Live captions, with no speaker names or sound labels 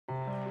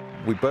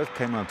we both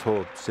came on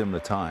tour similar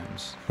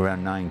times,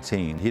 around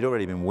 19. He'd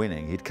already been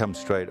winning. He'd come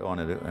straight on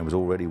it and was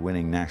already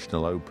winning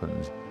national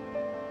opens.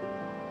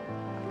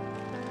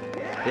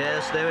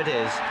 Yes, there it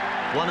is.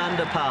 1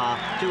 under par,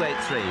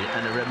 283,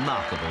 and a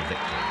remarkable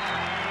victory.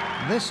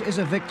 This is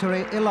a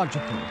victory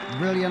illogical,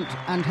 brilliant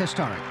and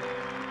historic.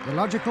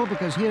 Illogical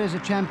because here is a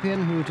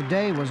champion who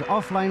today was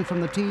offline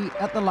from the tee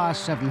at the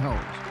last 7 holes.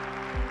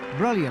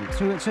 Brilliant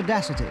through its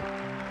audacity.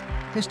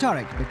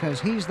 Historic because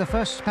he's the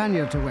first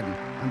Spaniard to win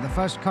and the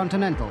first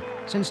Continental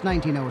since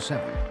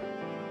 1907.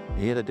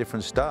 He had a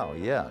different style,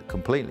 yeah,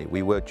 completely.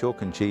 We were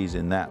chalk and cheese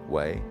in that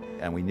way,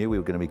 and we knew we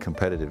were going to be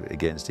competitive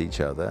against each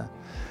other,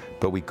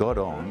 but we got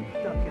on.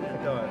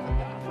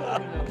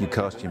 You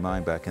cast your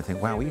mind back and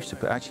think, wow, we used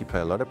to actually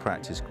play a lot of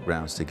practice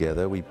rounds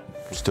together. We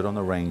stood on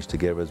the range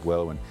together as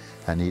well,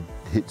 and he'd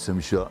hit some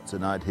shots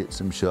and I'd hit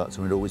some shots,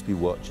 and we'd always be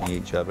watching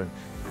each other.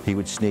 He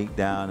would sneak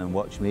down and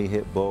watch me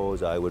hit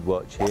balls, I would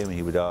watch him,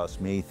 he would ask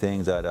me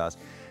things, I'd ask.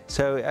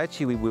 So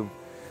actually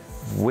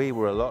we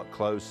were a lot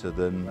closer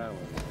than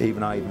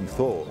I even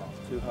thought.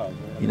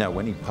 You know,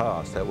 when he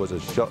passed, that was a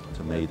shock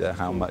to me that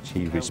how much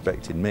he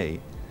respected me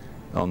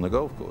on the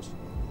golf course.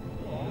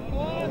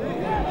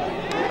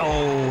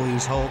 Oh,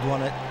 he's holed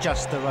one at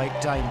just the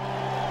right time.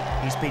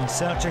 He's been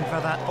searching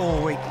for that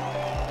all week.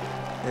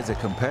 As a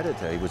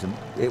competitor,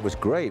 it was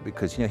great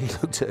because, you know, he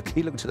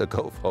looked at the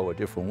golf hole a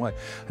different way.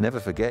 I never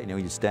forget, you know,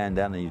 you'd stand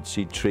down and you'd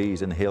see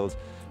trees and hills,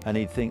 and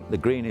he'd think the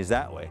green is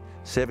that way.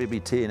 Seve would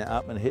be teeing it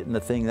up and hitting the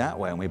thing that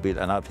way, and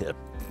I'd hit a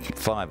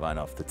 5-iron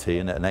off the tee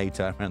and an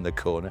 8-iron around the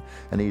corner,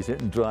 and he's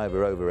hitting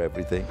driver over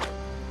everything.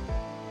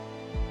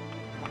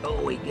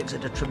 Oh, he gives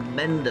it a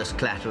tremendous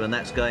clatter, and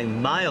that's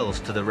going miles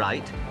to the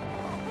right.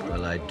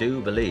 Well, I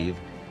do believe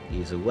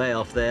he's away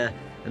off there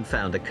and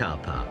found a car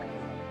park.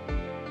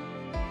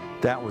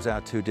 That was our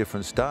two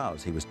different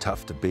styles. He was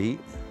tough to beat,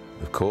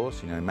 of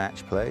course, you know,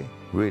 match play,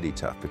 really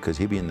tough, because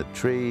he'd be in the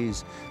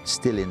trees,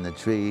 still in the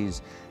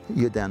trees.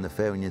 You're down the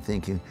fairway and you're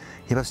thinking,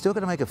 if I've still got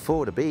to make a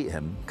 4 to beat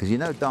him, because you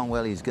know darn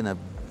well he's going to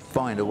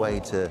find a way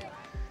to,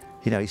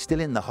 you know, he's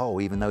still in the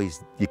hole even though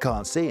you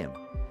can't see him.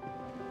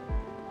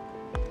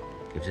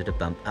 Gives it a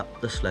bump up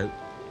the slope.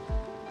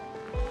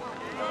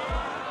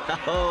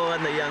 Oh,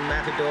 and the young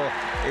matador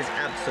is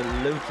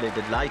absolutely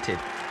delighted.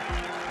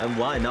 And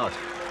why not?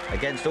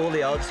 Against all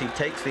the odds, he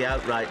takes the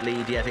outright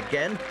lead yet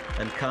again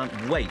and can't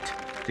wait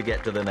to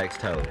get to the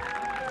next hole.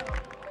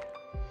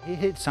 He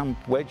hit some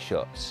wedge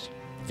shots.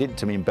 He did it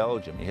to me in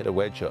Belgium. He hit a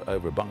wedge shot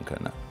over a bunker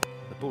and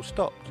the ball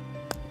stopped.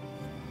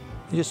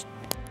 He just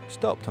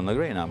stopped on the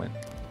green. I went,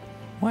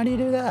 why do you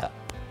do that?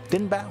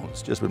 Didn't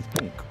bounce, just went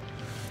boonk.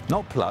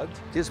 Not plugged,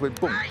 just went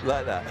boonk,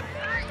 like that.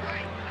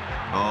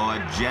 Oh,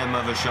 a gem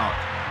of a shot.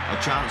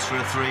 A chance for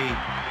a 3.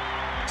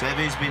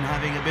 Seve's been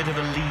having a bit of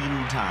a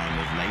lean time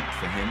of late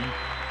for him.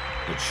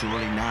 But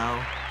surely now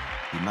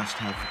he must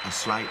have a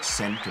slight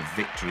scent of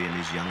victory in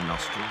his young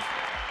nostrils.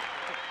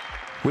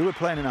 We were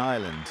playing in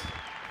Ireland,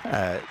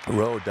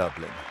 Royal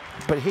Dublin,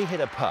 but he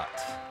hit a putt,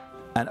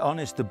 and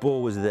honest, the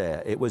ball was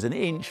there. It was an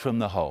inch from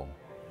the hole.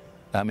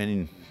 I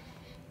mean,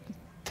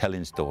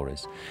 telling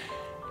stories.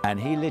 And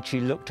he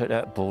literally looked at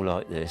that ball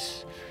like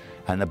this,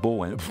 and the ball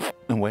went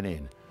and went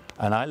in.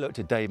 And I looked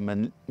at Dave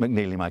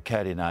McNeely, my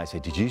caddy, and I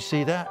said, did you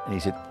see that? And he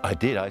said, I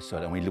did, I saw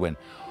it. And we went,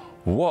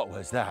 what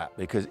was that?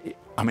 Because,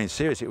 I mean,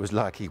 seriously, it was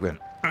like he went,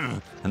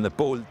 and the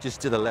ball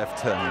just to the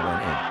left turn and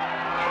went in.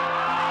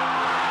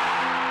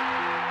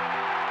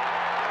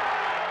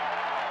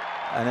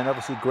 And then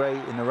obviously Gray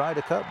in the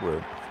Ryder Cup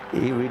room,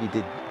 he really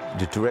did,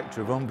 the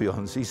director of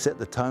ambiance, he set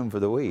the tone for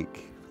the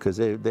week. Because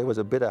there was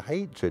a bit of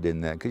hatred in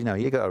there. Because, you know,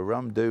 you got a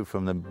rum do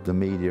from the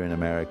media in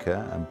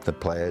America and the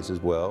players as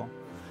well.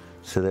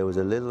 So there was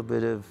a little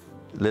bit of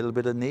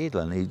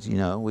needle, and you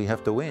know, we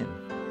have to win.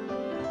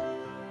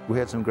 We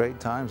had some great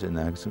times in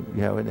there,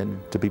 you know,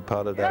 and to be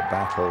part of that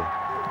battle,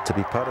 to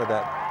be part of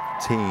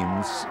that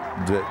teams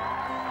that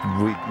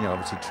we, you know,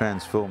 obviously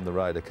transformed the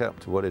Ryder Cup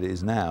to what it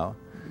is now,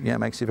 yeah, it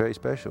makes it very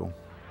special.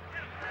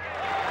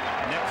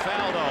 Nick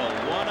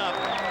Faldo, 1 up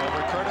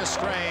over Curtis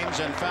Strange,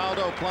 and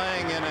Faldo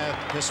playing in a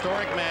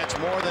historic match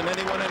more than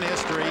anyone in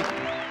history.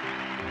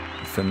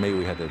 For me,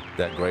 we had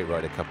that great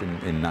Ryder Cup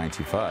in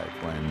 '95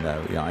 when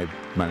you know, I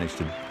managed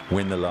to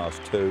win the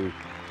last 2,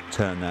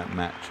 turn that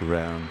match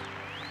around,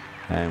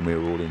 and we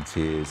were all in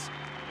tears.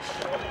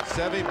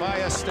 Seve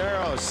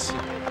Ballesteros,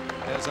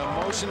 as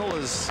emotional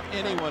as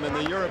anyone in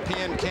the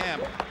European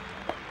camp.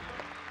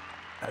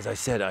 As I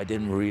said, I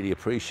didn't really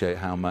appreciate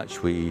how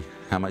much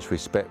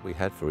respect we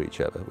had for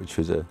each other, which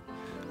was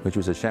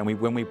a shame.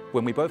 When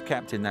we both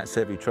captained that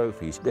Seve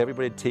trophy,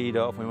 everybody teed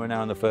off. We were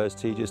now on the first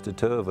tee, just the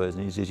 2 of us,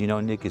 and he says, you know,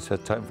 Nick, it's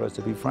time for us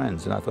to be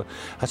friends. And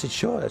I said,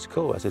 sure, that's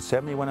cool. I said,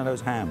 send me one of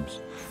those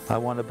hams. I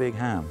want a big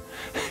ham.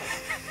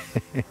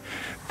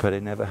 But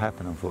it never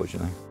happened,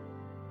 unfortunately.